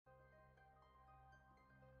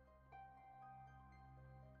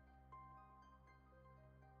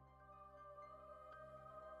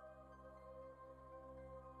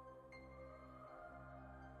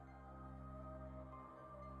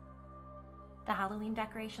The Halloween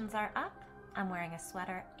decorations are up, I'm wearing a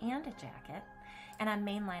sweater and a jacket, and I'm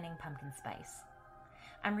mainlining pumpkin spice.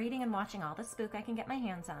 I'm reading and watching all the spook I can get my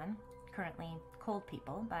hands on, currently Cold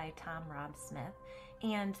People by Tom Rob Smith,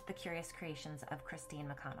 and The Curious Creations of Christine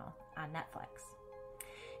McConnell on Netflix.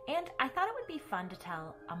 And I thought it would be fun to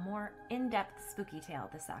tell a more in-depth spooky tale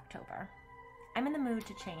this October. I'm in the mood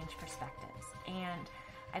to change perspectives, and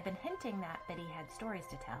I've been hinting that Biddy had stories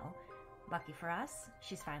to tell. Lucky for us,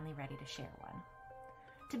 she's finally ready to share one.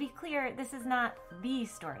 To be clear, this is not the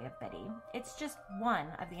story of Biddy. It's just one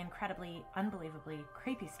of the incredibly, unbelievably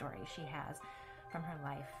creepy stories she has from her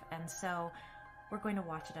life, and so we're going to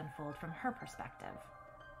watch it unfold from her perspective.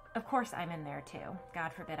 Of course I'm in there too.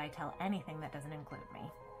 God forbid I tell anything that doesn't include me.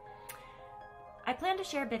 I plan to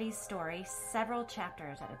share Biddy's story several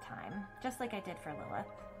chapters at a time, just like I did for Lilith,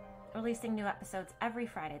 releasing new episodes every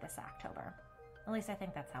Friday this October. At least I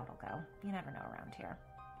think that's how it'll go. You never know around here.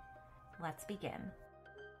 Let's begin.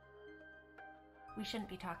 We shouldn't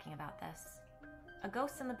be talking about this. A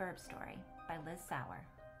Ghost in the Burb story by Liz Sauer.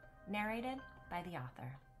 Narrated by the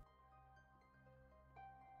author.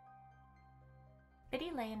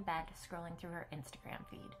 Biddy lay in bed scrolling through her Instagram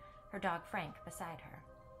feed, her dog Frank beside her.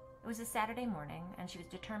 It was a Saturday morning, and she was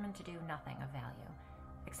determined to do nothing of value,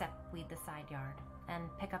 except weed the side yard and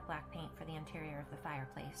pick up black paint for the interior of the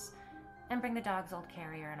fireplace, and bring the dog's old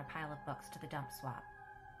carrier and a pile of books to the dump swap.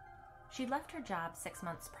 She'd left her job 6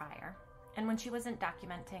 months prior, and when she wasn't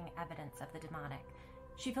documenting evidence of the demonic,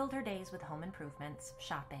 she filled her days with home improvements,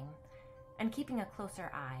 shopping, and keeping a closer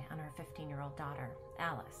eye on her 15-year-old daughter,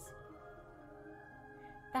 Alice.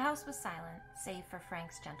 The house was silent, save for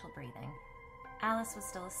Frank's gentle breathing. Alice was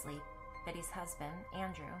still asleep, Biddy's husband,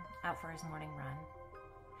 Andrew, out for his morning run.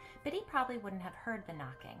 Biddy probably wouldn't have heard the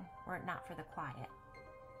knocking, were it not for the quiet.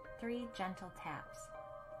 3 gentle taps.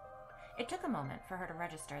 It took a moment for her to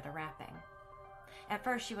register the rapping. At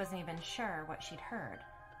first, she wasn't even sure what she'd heard,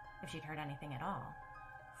 if she'd heard anything at all.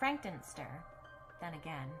 Frank didn't stir. Then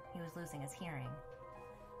again, he was losing his hearing.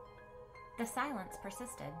 The silence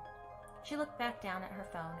persisted. She looked back down at her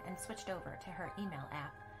phone and switched over to her email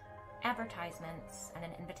app. Advertisements and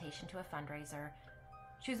an invitation to a fundraiser.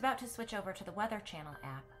 She was about to switch over to the Weather Channel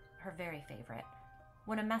app, her very favorite,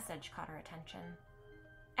 when a message caught her attention.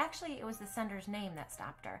 Actually, it was the sender's name that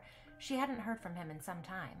stopped her. She hadn't heard from him in some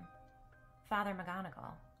time. Father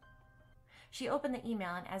McGonagall. She opened the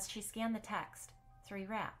email, and as she scanned the text, 3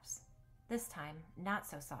 raps, this time not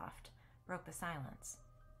so soft, broke the silence.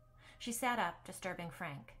 She sat up, disturbing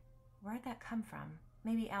Frank. Where'd that come from?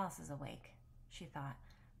 Maybe Alice is awake, she thought,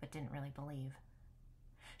 but didn't really believe.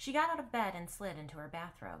 She got out of bed and slid into her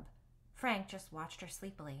bathrobe. Frank just watched her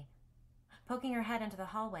sleepily. Poking her head into the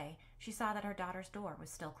hallway, she saw that her daughter's door was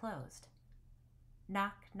still closed.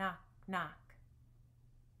 Knock, knock, knock.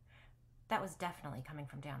 That was definitely coming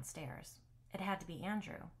from downstairs. It had to be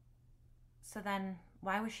Andrew. So then,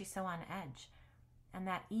 why was she so on edge? And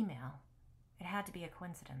that email, it had to be a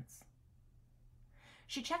coincidence.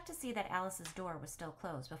 She checked to see that Alice's door was still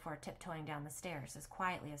closed before tiptoeing down the stairs as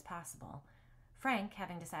quietly as possible. Frank,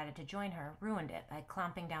 having decided to join her, ruined it by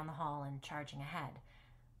clomping down the hall and charging ahead.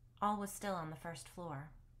 All was still on the first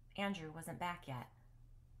floor. Andrew wasn't back yet.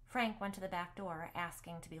 Frank went to the back door,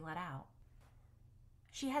 asking to be let out.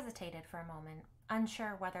 She hesitated for a moment,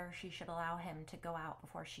 unsure whether she should allow him to go out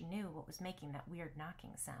before she knew what was making that weird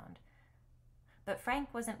knocking sound. But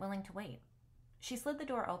Frank wasn't willing to wait. She slid the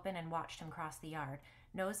door open and watched him cross the yard,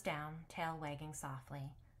 nose down, tail wagging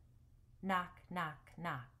softly. Knock, knock,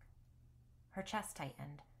 knock. Her chest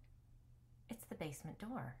tightened. It's the basement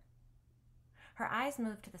door. Her eyes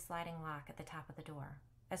moved to the sliding lock at the top of the door.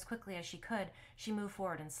 As quickly as she could, she moved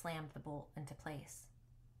forward and slammed the bolt into place.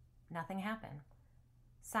 Nothing happened.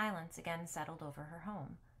 Silence again settled over her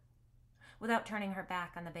home. Without turning her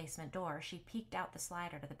back on the basement door, she peeked out the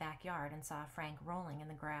slider to the backyard and saw Frank rolling in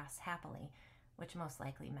the grass happily, which most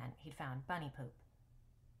likely meant he'd found bunny poop.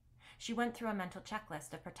 She went through a mental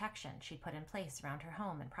checklist of protection she'd put in place around her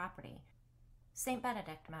home and property. St.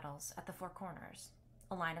 Benedict medals at the 4 corners,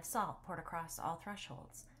 a line of salt poured across all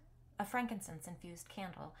thresholds, a frankincense-infused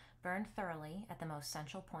candle burned thoroughly at the most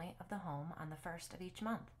central point of the home on the 1st of each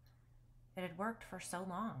month. It had worked for so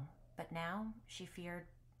long, but now she feared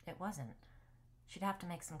it wasn't. She'd have to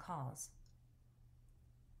make some calls.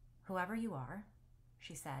 Whoever you are,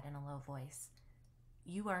 she said in a low voice,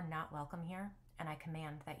 you are not welcome here, and I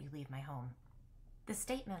command that you leave my home. The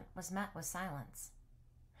statement was met with silence.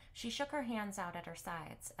 She shook her hands out at her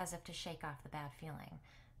sides as if to shake off the bad feeling,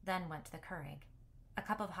 then went to the Keurig. A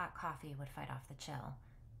cup of hot coffee would fight off the chill.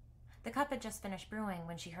 The cup had just finished brewing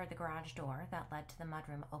when she heard the garage door that led to the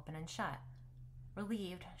mudroom open and shut.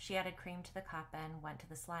 Relieved, she added cream to the cup and went to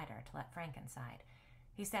the slider to let Frank inside.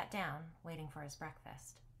 He sat down, waiting for his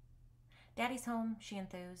breakfast. "Daddy's home," she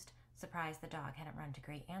enthused, surprised the dog hadn't run to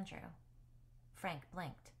greet Andrew. Frank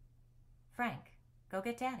blinked. "Frank, go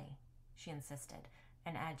get Daddy," she insisted,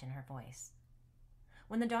 an edge in her voice.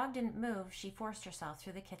 When the dog didn't move, she forced herself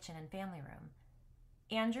through the kitchen and family room.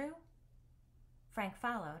 "Andrew?" Frank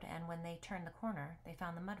followed, and when they turned the corner, they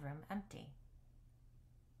found the mudroom empty.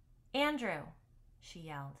 "Andrew!" she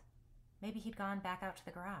yelled. Maybe he'd gone back out to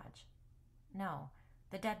the garage. No,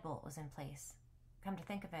 the deadbolt was in place. Come to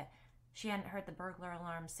think of it, she hadn't heard the burglar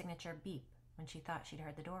alarm's signature beep when she thought she'd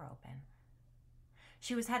heard the door open.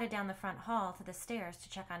 She was headed down the front hall to the stairs to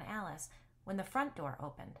check on Alice when the front door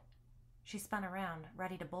opened. She spun around,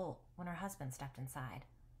 ready to bolt, when her husband stepped inside.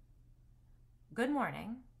 "Good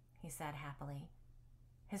morning," he said happily.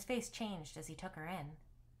 His face changed as he took her in.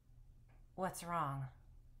 "What's wrong?"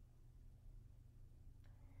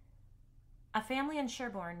 "A family in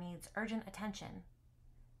Sherborne needs urgent attention."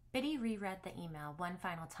 Biddy reread the email one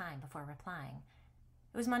final time before replying.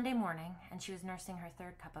 It was Monday morning, and she was nursing her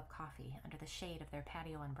third cup of coffee under the shade of their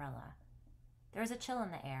patio umbrella. There was a chill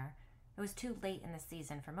in the air. It was too late in the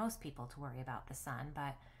season for most people to worry about the sun,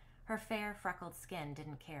 but her fair, freckled skin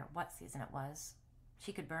didn't care what season it was.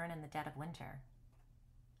 She could burn in the dead of winter.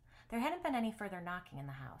 There hadn't been any further knocking in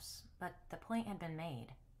the house, but the point had been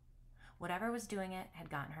made. Whatever was doing it had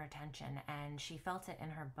gotten her attention, and she felt it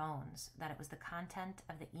in her bones that it was the content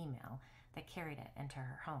of the email that carried it into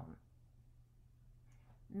her home.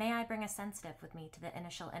 "May I bring a sensitive with me to the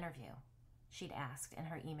initial interview?" she'd asked in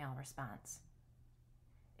her email response.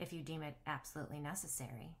 "If you deem it absolutely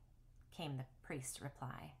necessary," came the priest's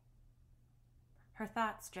reply. Her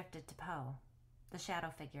thoughts drifted to Poe, the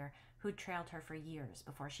shadow figure who'd trailed her for years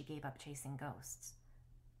before she gave up chasing ghosts.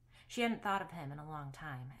 She hadn't thought of him in a long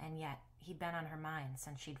time, and yet he'd been on her mind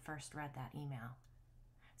since she'd first read that email.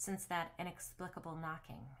 Since that inexplicable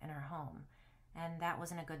knocking in her home, and that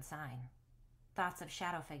wasn't a good sign. Thoughts of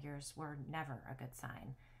shadow figures were never a good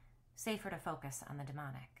sign. Safer to focus on the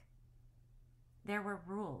demonic. There were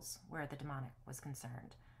rules where the demonic was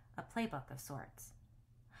concerned, a playbook of sorts.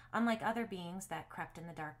 Unlike other beings that crept in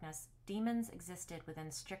the darkness, demons existed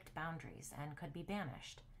within strict boundaries and could be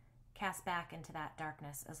banished, cast back into that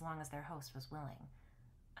darkness as long as their host was willing,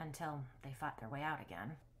 until they fought their way out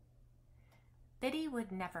again. Biddy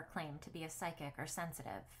would never claim to be a psychic or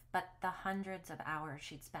sensitive, but the hundreds of hours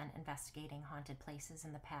she'd spent investigating haunted places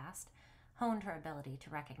in the past honed her ability to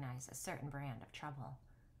recognize a certain brand of trouble.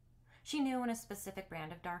 She knew when a specific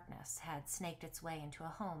brand of darkness had snaked its way into a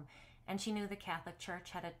home, and she knew the Catholic Church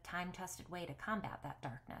had a time-tested way to combat that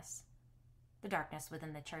darkness. The darkness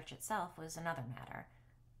within the church itself was another matter.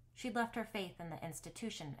 She'd left her faith in the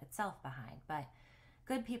institution itself behind, but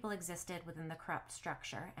good people existed within the corrupt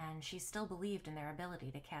structure, and she still believed in their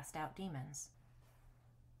ability to cast out demons.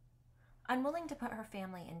 Unwilling to put her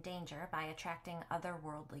family in danger by attracting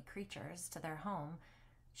otherworldly creatures to their home,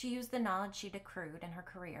 she used the knowledge she'd accrued in her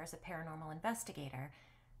career as a paranormal investigator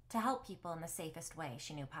to help people in the safest way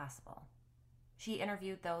she knew possible. She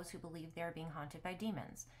interviewed those who believed they were being haunted by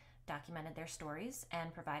demons, documented their stories,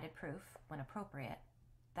 and provided proof, when appropriate,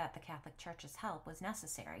 that the Catholic Church's help was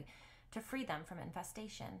necessary to free them from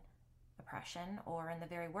infestation, oppression, or, in the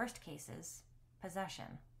very worst cases,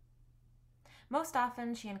 possession. Most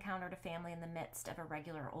often, she encountered a family in the midst of a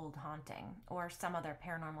regular old haunting, or some other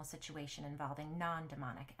paranormal situation involving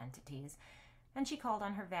non-demonic entities, and she called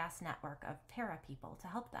on her vast network of para-people to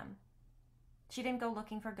help them. She didn't go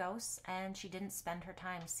looking for ghosts, and she didn't spend her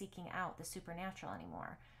time seeking out the supernatural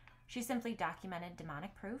anymore. She simply documented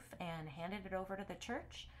demonic proof and handed it over to the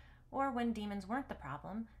church, or when demons weren't the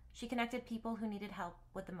problem, she connected people who needed help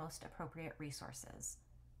with the most appropriate resources.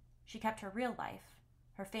 She kept her real life,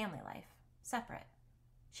 her family life, separate.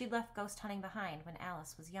 She'd left ghost hunting behind when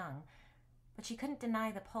Alice was young, but she couldn't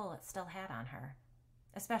deny the pull it still had on her,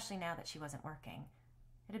 especially now that she wasn't working.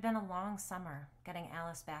 It had been a long summer, getting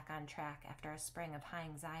Alice back on track after a spring of high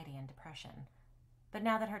anxiety and depression. But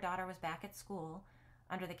now that her daughter was back at school,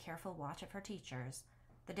 under the careful watch of her teachers,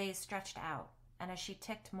 the days stretched out, and as she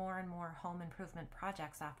ticked more and more home improvement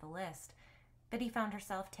projects off the list, Biddy found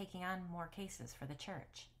herself taking on more cases for the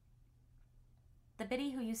church. The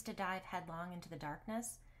Biddy who used to dive headlong into the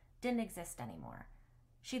darkness didn't exist anymore.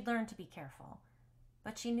 She'd learned to be careful,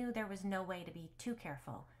 but she knew there was no way to be too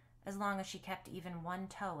careful as long as she kept even one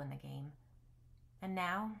toe in the game. And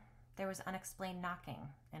now there was unexplained knocking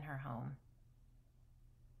in her home.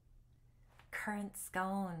 "Currant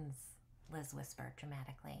scones," Liz whispered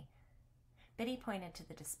dramatically. Biddy pointed to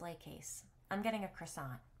the display case. "I'm getting a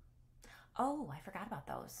croissant." "Oh, I forgot about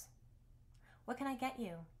those." "What can I get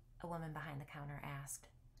you?" a woman behind the counter asked.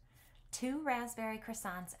 "2 raspberry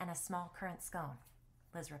croissants and a small currant scone,"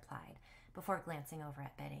 Liz replied, before glancing over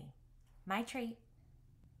at Biddy. "My treat."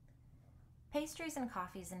 Pastries and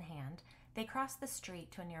coffees in hand, they crossed the street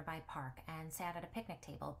to a nearby park and sat at a picnic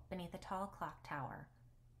table beneath a tall clock tower.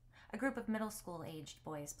 A group of middle school-aged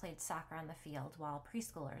boys played soccer on the field while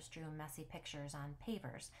preschoolers drew messy pictures on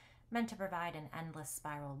pavers meant to provide an endless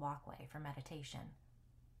spiral walkway for meditation.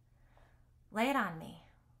 "Lay it on me,"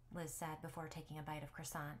 Liz said before taking a bite of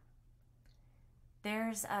croissant.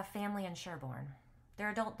 "There's a family in Sherborne. Their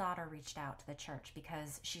adult daughter reached out to the church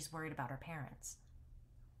because she's worried about her parents."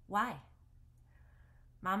 "Why?"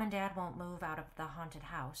 "Mom and Dad won't move out of the haunted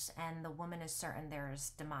house, and the woman is certain there's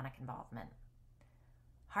demonic involvement."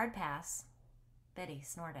 "Hard pass." Biddy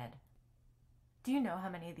snorted. "Do you know how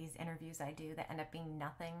many of these interviews I do that end up being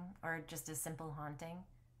nothing or just a simple haunting?"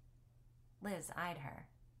 Liz eyed her.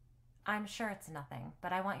 "I'm sure it's nothing,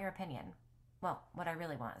 but I want your opinion. Well, what I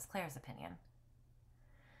really want is Claire's opinion."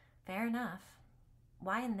 "Fair enough.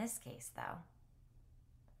 Why in this case, though?"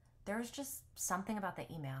 "There's just something about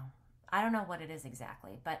the email. I don't know what it is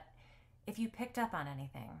exactly, but if you picked up on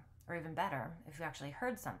anything, or even better, if you actually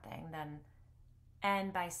heard something, then..."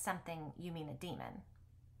 "And by something, you mean a demon?"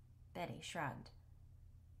 Biddy shrugged.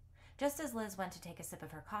 Just as Liz went to take a sip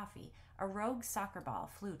of her coffee, a rogue soccer ball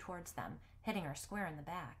flew towards them, hitting her square in the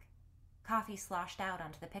back. Coffee sloshed out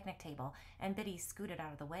onto the picnic table, and Biddy scooted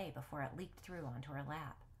out of the way before it leaked through onto her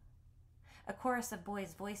lap. A chorus of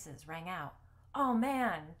boys' voices rang out. "Oh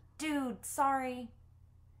man! Dude, sorry!"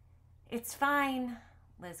 "It's fine,"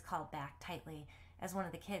 Liz called back tightly as one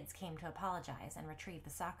of the kids came to apologize and retrieve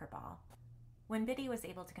the soccer ball. When Biddy was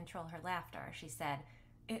able to control her laughter, she said,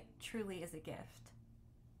 "It truly is a gift."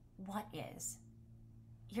 "What is?"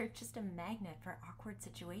 "You're just a magnet for awkward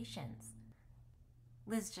situations."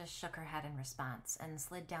 Liz just shook her head in response and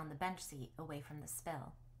slid down the bench seat away from the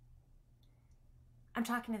spill. "I'm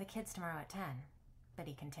talking to the kids tomorrow at 10,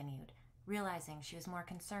 Biddy continued, realizing she was more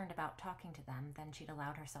concerned about talking to them than she'd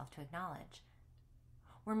allowed herself to acknowledge.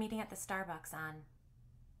 "We're meeting at the Starbucks on..."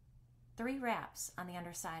 3 raps on the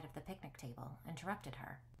underside of the picnic table interrupted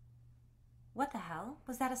her. "What the hell?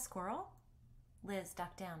 Was that a squirrel?" Liz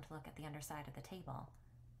ducked down to look at the underside of the table.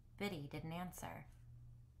 Biddy didn't answer.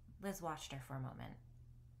 Liz watched her for a moment.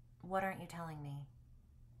 "What aren't you telling me?"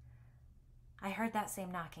 "I heard that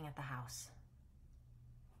same knocking at the house."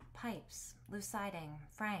 "Pipes, loose siding,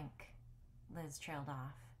 Frank," Liz trailed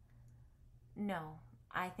off. "No,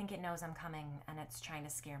 I think it knows I'm coming and it's trying to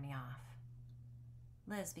scare me off."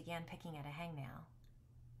 Liz began picking at a hangnail.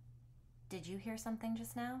 "Did you hear something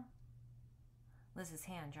just now?" Liz's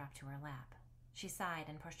hand dropped to her lap. She sighed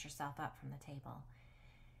and pushed herself up from the table.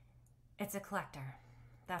 "It's a collector.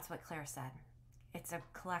 That's what Claire said. It's a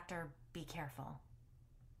collector, be careful."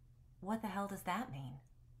 "What the hell does that mean?"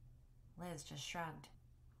 Liz just shrugged.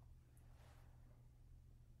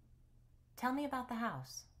 "Tell me about the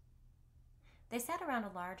house." They sat around a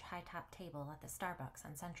large high-top table at the Starbucks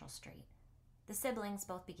on Central Street. The siblings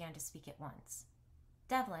both began to speak at once.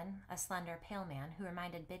 Devlin, a slender, pale man who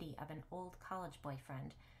reminded Biddy of an old college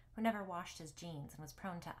boyfriend who never washed his jeans and was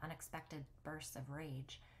prone to unexpected bursts of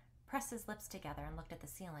rage, pressed his lips together and looked at the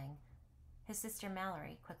ceiling. His sister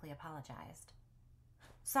Mallory quickly apologized.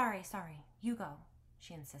 Sorry, you go,"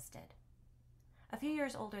 she insisted. A few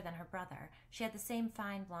years older than her brother, she had the same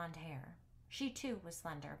fine blonde hair. She, too, was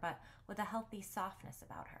slender, but with a healthy softness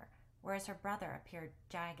about her, whereas her brother appeared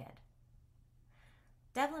jagged.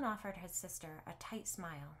 Devlin offered his sister a tight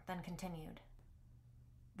smile, then continued.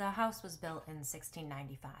 "The house was built in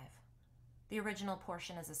 1695. The original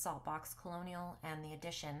portion is a saltbox colonial, and the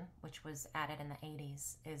addition, which was added in the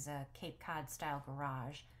 80s, is a Cape Cod-style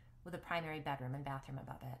garage with a primary bedroom and bathroom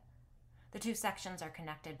above it. The 2 sections are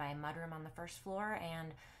connected by a mudroom on the first floor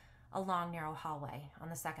and a long, narrow hallway on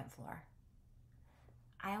the second floor."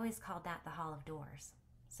 "I always called that the Hall of Doors,"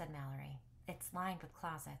 said Mallory. "It's lined with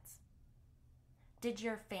closets." "Did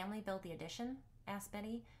your family build the addition?" asked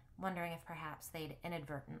Biddy, wondering if perhaps they'd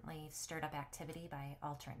inadvertently stirred up activity by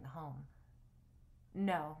altering the home.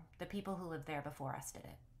 "No, the people who lived there before us did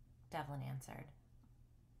it," Devlin answered.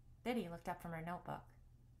 Biddy looked up from her notebook.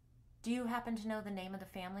 "Do you happen to know the name of the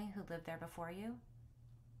family who lived there before you?"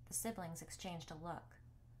 The siblings exchanged a look.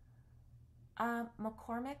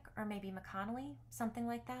 McCormick or maybe McConnelly, something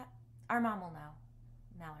like that. Our mom will know,"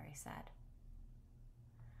 Mallory said.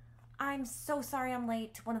 "I'm so sorry I'm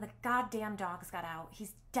late. One of the goddamn dogs got out.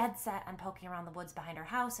 He's dead set on poking around the woods behind our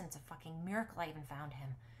house, and it's a fucking miracle I even found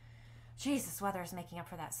him. Jesus, weather is making up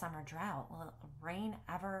for that summer drought. Will it rain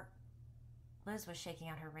ever?" Liz was shaking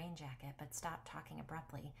out her rain jacket, but stopped talking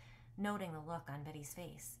abruptly, noting the look on Biddy's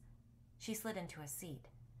face. She slid into a seat.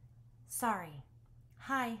 "Sorry.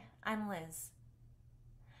 Hi, I'm Liz."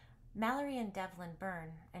 Mallory and Devlin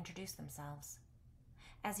Byrne introduced themselves.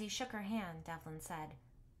 As he shook her hand, Devlin said,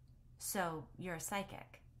 "So, you're a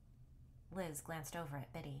psychic?" Liz glanced over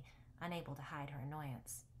at Biddy, unable to hide her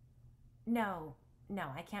annoyance. No,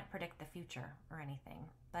 I can't predict the future or anything,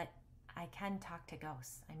 but I can talk to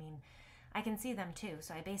ghosts. I mean, I can see them too,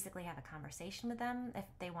 so I basically have a conversation with them if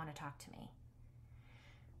they want to talk to me."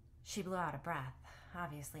 She blew out a breath,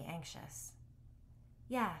 obviously anxious.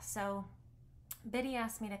 "Yeah, so Biddy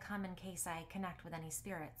asked me to come in case I connect with any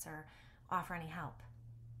spirits or offer any help."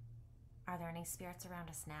 "Are there any spirits around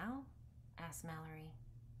us now?" asked Mallory.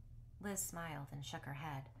 Liz smiled and shook her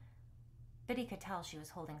head. Biddy could tell she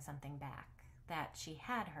was holding something back, that she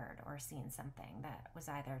had heard or seen something that was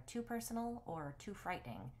either too personal or too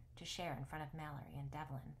frightening to share in front of Mallory and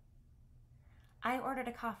Devlin. "I ordered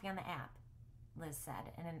a coffee on the app," Liz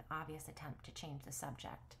said in an obvious attempt to change the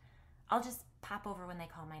subject. "I'll just pop over when they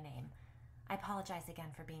call my name. I apologize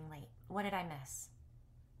again for being late. What did I miss?"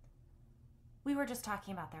 "We were just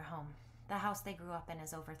talking about their home. The house they grew up in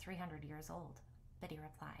is over 300 years old," Biddy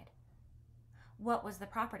replied. "What was the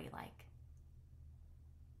property like?"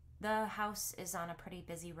 "The house is on a pretty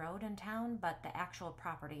busy road in town, but the actual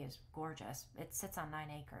property is gorgeous. It sits on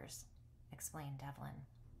 9 acres, explained Devlin.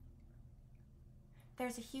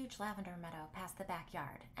 "There's a huge lavender meadow past the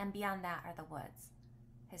backyard, and beyond that are the woods,"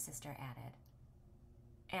 his sister added.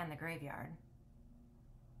 "And the graveyard."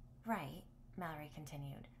 "Right," Mallory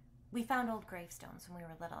continued. "We found old gravestones when we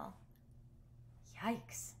were little."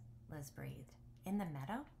 "Yikes," Liz breathed. "In the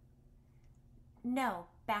meadow?" "No,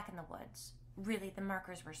 back in the woods. Really, the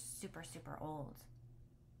markers were super, super old."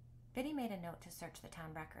 Biddy made a note to search the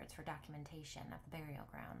town records for documentation of the burial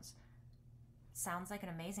grounds. "Sounds like an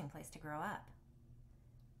amazing place to grow up."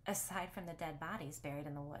 "Aside from the dead bodies buried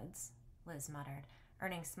in the woods," Liz muttered,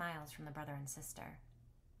 earning smiles from the brother and sister.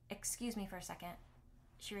 "Excuse me for a second."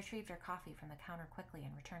 She retrieved her coffee from the counter quickly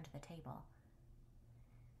and returned to the table.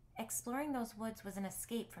 "Exploring those woods was an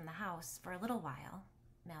escape from the house for a little while,"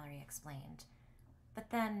 Mallory explained. "But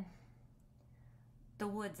then the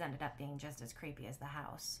woods ended up being just as creepy as the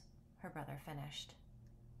house," her brother finished.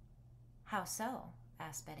 "How so?"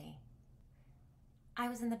 asked Biddy. "I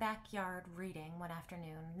was in the backyard reading one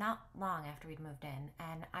afternoon, not long after we'd moved in,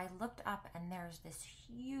 and I looked up and there's this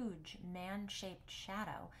huge man-shaped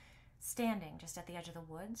shadow standing just at the edge of the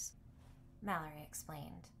woods," Mallory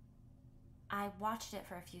explained. "I watched it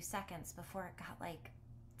for a few seconds before it got,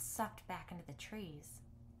 sucked back into the trees."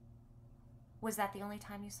 "Was that the only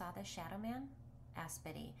time you saw this shadow man?" asked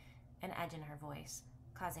Biddy, an edge in her voice,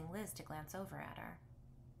 causing Liz to glance over at her.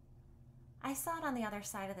 "I saw it on the other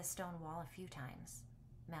side of the stone wall a few times,"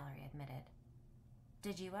 Mallory admitted.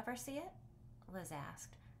 "Did you ever see it?" Liz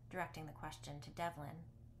asked, directing the question to Devlin.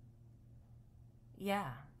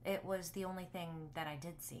 "Yeah, it was the only thing that I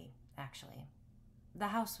did see, actually. The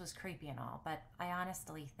house was creepy and all, but I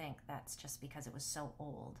honestly think that's just because it was so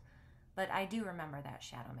old. But I do remember that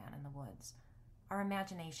shadow man in the woods. Our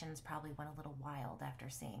imaginations probably went a little wild after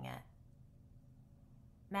seeing it."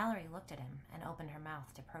 Mallory looked at him and opened her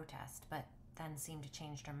mouth to protest, but then seemed to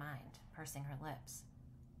change her mind, pursing her lips.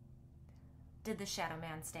 "Did the shadow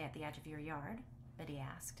man stay at the edge of your yard?" Biddy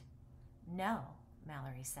asked. "No,"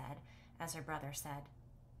 Mallory said, as her brother said,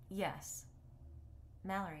 "Yes."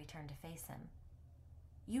 Mallory turned to face him.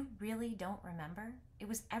 "You really don't remember? It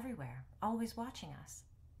was everywhere, always watching us."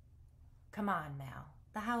 "Come on, Mal.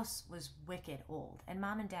 The house was wicked old, and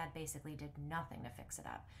Mom and Dad basically did nothing to fix it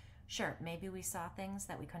up. Sure, maybe we saw things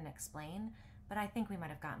that we couldn't explain, but I think we might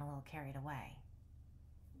have gotten a little carried away."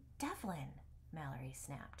 "Devlin," Mallory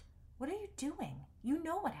snapped. "What are you doing? You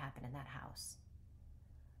know what happened in that house."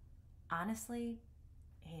 "Honestly,"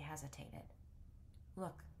 he hesitated.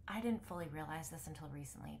 "Look, I didn't fully realize this until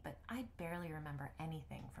recently, but I barely remember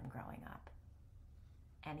anything from growing up."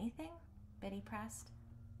 "Anything?" Biddy pressed.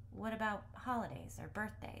 "What about holidays or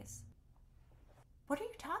birthdays?" "What are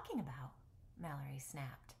you talking about?" Mallory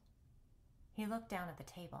snapped. He looked down at the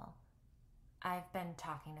table. "I've been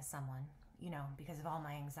talking to someone, because of all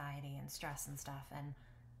my anxiety and stress and stuff, and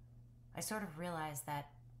I sort of realized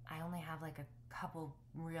that I only have a couple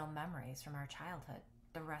real memories from our childhood.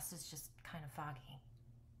 The rest is just kind of foggy,"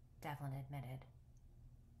 Devlin admitted.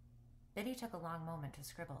 Biddy took a long moment to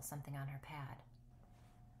scribble something on her pad.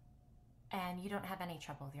 "And you don't have any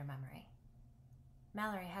trouble with your memory?"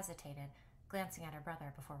 Mallory hesitated, glancing at her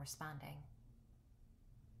brother before responding.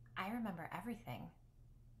 "I remember everything."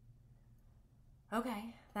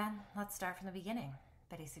 "Okay, then let's start from the beginning,"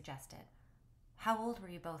 Biddy suggested. How old were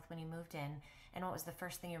you both when you moved in, and what was the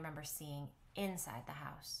first thing you remember seeing inside the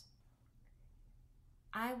house?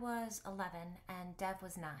 I was 11 and Dev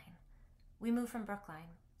was 9. We moved from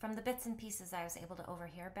Brookline. From the bits and pieces I was able to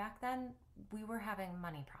overhear back then, we were having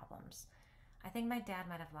money problems. I think my dad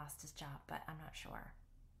might have lost his job, but I'm not sure.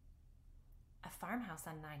 A farmhouse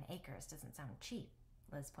on 9 acres doesn't sound cheap,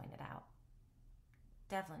 Liz pointed out.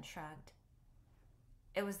 Devlin shrugged.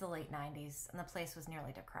 It was the late 90s, and the place was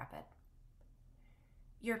nearly decrepit.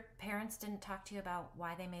 Your parents didn't talk to you about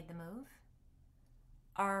why they made the move?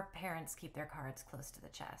 Our parents keep their cards close to the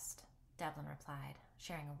chest, Devlin replied,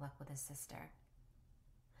 sharing a look with his sister.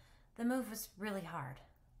 The move was really hard,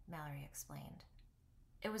 Mallory explained.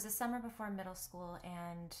 It was the summer before middle school,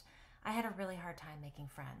 and I had a really hard time making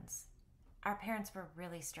friends. Our parents were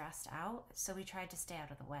really stressed out, so we tried to stay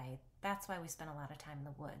out of the way. That's why we spent a lot of time in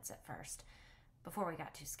the woods at first, before we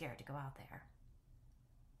got too scared to go out there.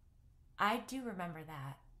 I do remember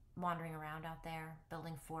that, wandering around out there,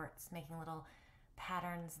 building forts, making little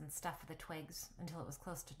patterns and stuff with the twigs until it was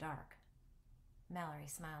close to dark. Mallory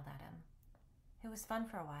smiled at him. It was fun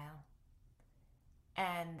for a while.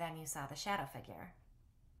 And then you saw the shadow figure.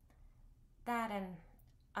 That and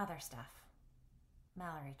other stuff.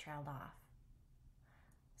 Mallory trailed off.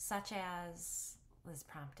 Such as, Liz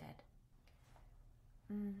prompted.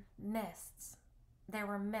 Mists. There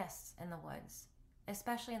were mists in the woods,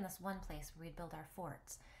 especially in this one place where we'd build our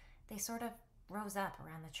forts. They sort of rose up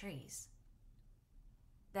around the trees.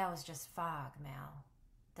 That was just fog, Mal,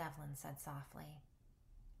 Devlin said softly.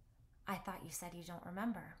 I thought you said you don't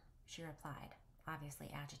remember, she replied, obviously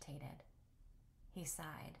agitated. He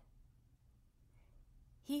sighed.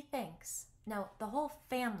 He thinks, no, the whole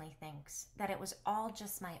family thinks, that it was all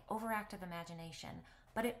just my overactive imagination,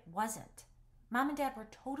 but it wasn't. Mom and Dad were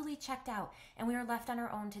totally checked out, and we were left on our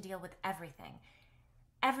own to deal with everything.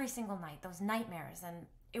 Every single night, those nightmares, and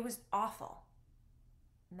it was awful.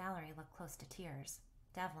 Mallory looked close to tears,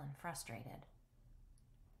 Devlin frustrated.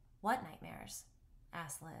 What nightmares?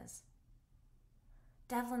 Asked Liz.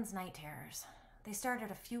 Devlin's night terrors. They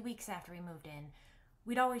started a few weeks after we moved in.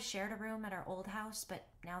 We'd always shared a room at our old house, but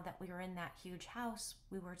now that we were in that huge house,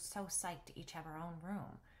 we were so psyched to each have our own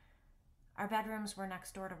room. Our bedrooms were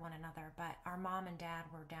next door to one another, but our mom and dad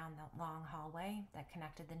were down the long hallway that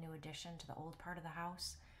connected the new addition to the old part of the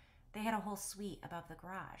house. They had a whole suite above the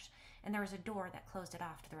garage, and there was a door that closed it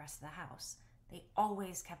off to the rest of the house. They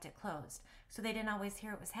always kept it closed, so they didn't always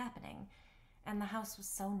hear what was happening. And the house was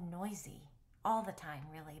so noisy, all the time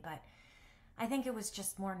really, but I think it was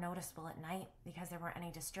just more noticeable at night because there weren't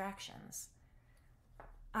any distractions.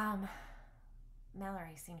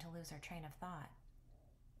 Mallory seemed to lose her train of thought.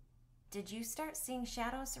 Did you start seeing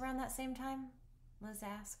shadows around that same time? Liz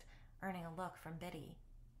asked, earning a look from Biddy.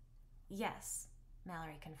 Yes,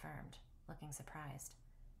 Mallory confirmed, looking surprised.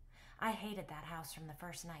 I hated that house from the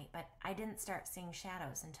first night, but I didn't start seeing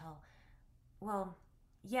shadows until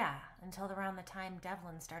around the time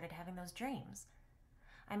Devlin started having those dreams.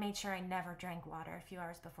 I made sure I never drank water a few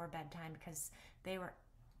hours before bedtime because they were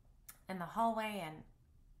in the hallway and...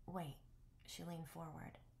 Wait, she leaned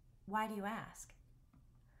forward. Why do you ask?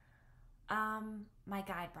 My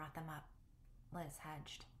guide brought them up, Liz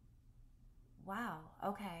hedged. Wow,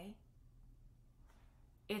 okay.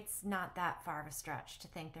 It's not that far of a stretch to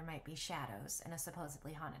think there might be shadows in a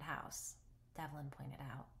supposedly haunted house, Devlin pointed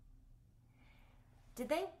out. Did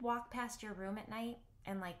they walk past your room at night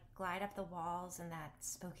and, glide up the walls in that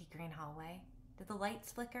spooky green hallway? Did the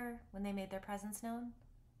lights flicker when they made their presence known?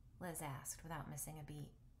 Liz asked without missing a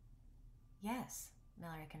beat. Yes,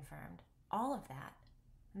 Mallory confirmed. All of that.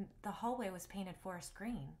 The hallway was painted forest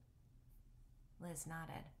green. Liz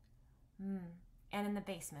nodded. And in the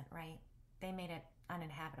basement, right? They made it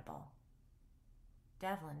uninhabitable.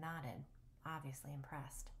 Devlin nodded, obviously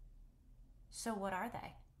impressed. So what are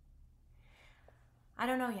they? I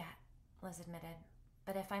don't know yet, Liz admitted,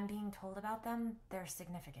 but if I'm being told about them, they're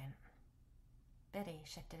significant. Biddy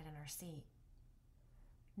shifted in her seat.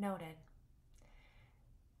 Noted.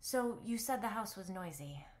 So you said the house was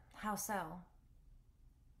noisy. How so?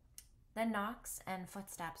 The knocks and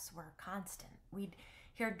footsteps were constant. We'd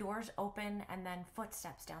hear doors open and then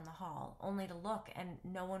footsteps down the hall, only to look and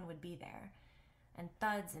no one would be there. And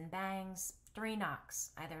thuds and bangs, 3 knocks,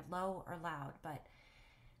 either low or loud, but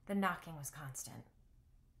the knocking was constant.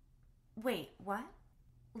 Wait, what?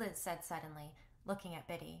 Liz said suddenly, looking at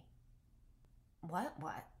Biddy. What?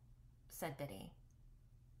 Said Biddy.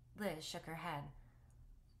 Liz shook her head.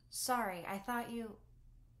 Sorry, I thought you...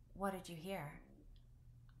 What did you hear?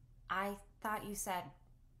 I thought you said,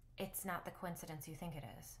 it's not the coincidence you think it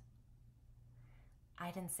is.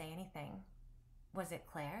 I didn't say anything. Was it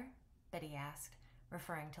Claire? Biddy asked,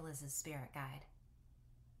 referring to Liz's spirit guide.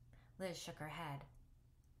 Liz shook her head.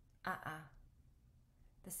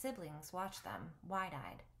 The siblings watched them,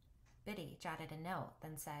 wide-eyed. Biddy jotted a note,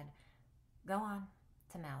 then said, "Go on,"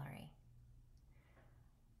 to Mallory.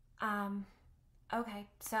 Okay,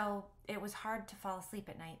 so it was hard to fall asleep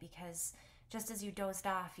at night because just as you dozed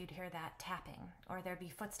off, you'd hear that tapping, or there'd be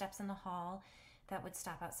footsteps in the hall that would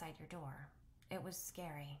stop outside your door. It was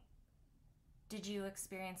scary. Did you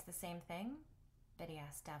experience the same thing? Biddy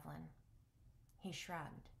asked Devlin. He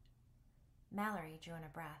shrugged. Mallory drew in a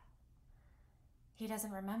breath. He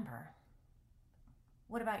doesn't remember.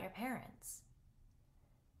 What about your parents?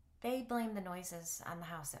 They blamed the noises on the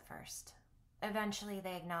house at first. Eventually,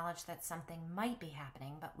 they acknowledged that something might be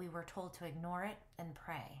happening, but we were told to ignore it and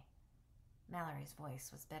pray. Mallory's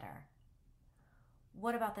voice was bitter.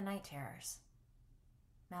 What about the night terrors?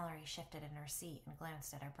 Mallory shifted in her seat and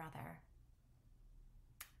glanced at her brother.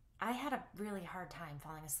 I had a really hard time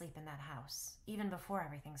falling asleep in that house, even before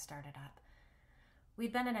everything started up.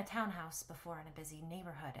 We'd been in a townhouse before in a busy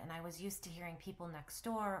neighborhood, and I was used to hearing people next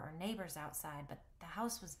door or neighbors outside, but the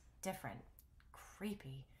house was different,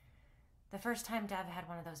 creepy. The first time Dev had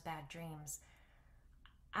one of those bad dreams,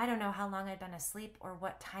 I don't know how long I'd been asleep or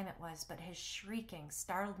what time it was, but his shrieking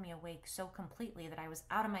startled me awake so completely that I was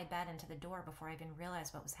out of my bed and to the door before I even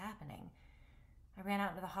realized what was happening. I ran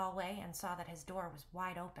out into the hallway and saw that his door was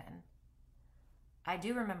wide open. I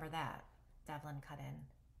do remember that, Devlin cut in.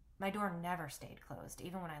 My door never stayed closed,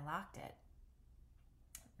 even when I locked it.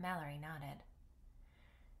 Mallory nodded.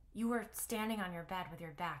 You were standing on your bed with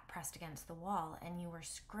your back pressed against the wall, and you were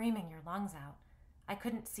screaming your lungs out. I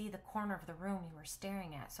couldn't see the corner of the room you were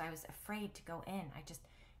staring at, so I was afraid to go in. I just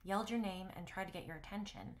yelled your name and tried to get your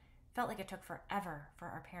attention. Felt like it took forever for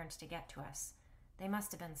our parents to get to us. They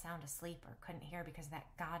must have been sound asleep or couldn't hear because of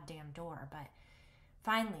that goddamn door, but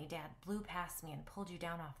finally Dad blew past me and pulled you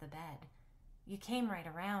down off the bed. You came right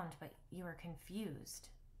around, but you were confused.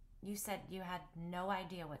 You said you had no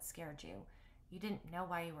idea what scared you. You didn't know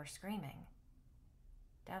why you were screaming.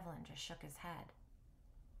 Devlin just shook his head.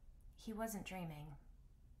 He wasn't dreaming,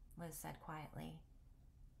 Liz said quietly.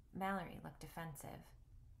 Mallory looked defensive.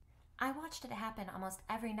 I watched it happen almost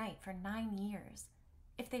every night for 9 years.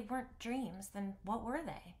 If they weren't dreams, then what were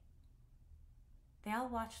they? They all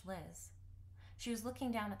watched Liz. She was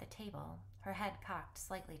looking down at the table, her head cocked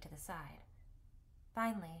slightly to the side.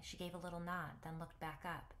 Finally, she gave a little nod, then looked back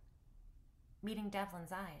up. Meeting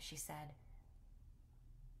Devlin's eyes, she said,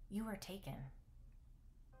 You were taken.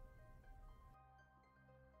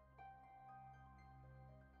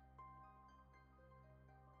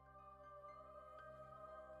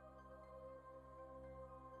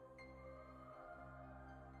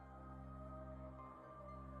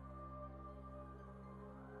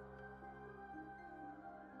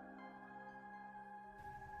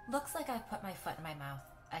 Looks like I've put my foot in my mouth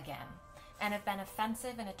again, and have been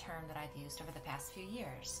offensive in a term that I've used over the past few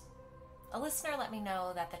years. A listener let me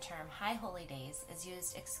know that the term High Holy Days is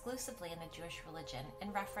used exclusively in the Jewish religion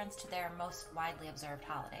in reference to their most widely observed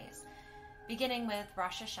holidays, beginning with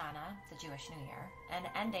Rosh Hashanah, the Jewish New Year, and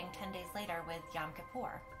ending 10 days later with Yom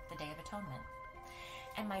Kippur, the Day of Atonement.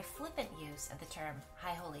 And my flippant use of the term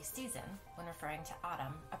High Holy Season when referring to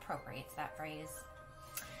autumn appropriates that phrase.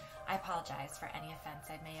 I apologize for any offense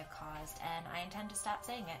I may have caused, and I intend to stop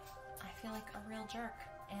saying it. I feel like a real jerk,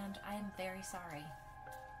 and I am very sorry.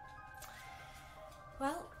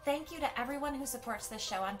 Well, thank you to everyone who supports this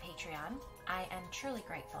show on Patreon. I am truly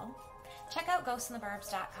grateful. Check out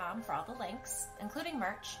ghostintheburbs.com for all the links, including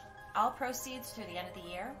merch. All proceeds through the end of the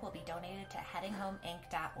year will be donated to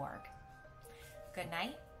headinghomeinc.org. Good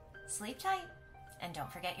night, sleep tight, and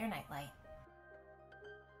don't forget your nightlight.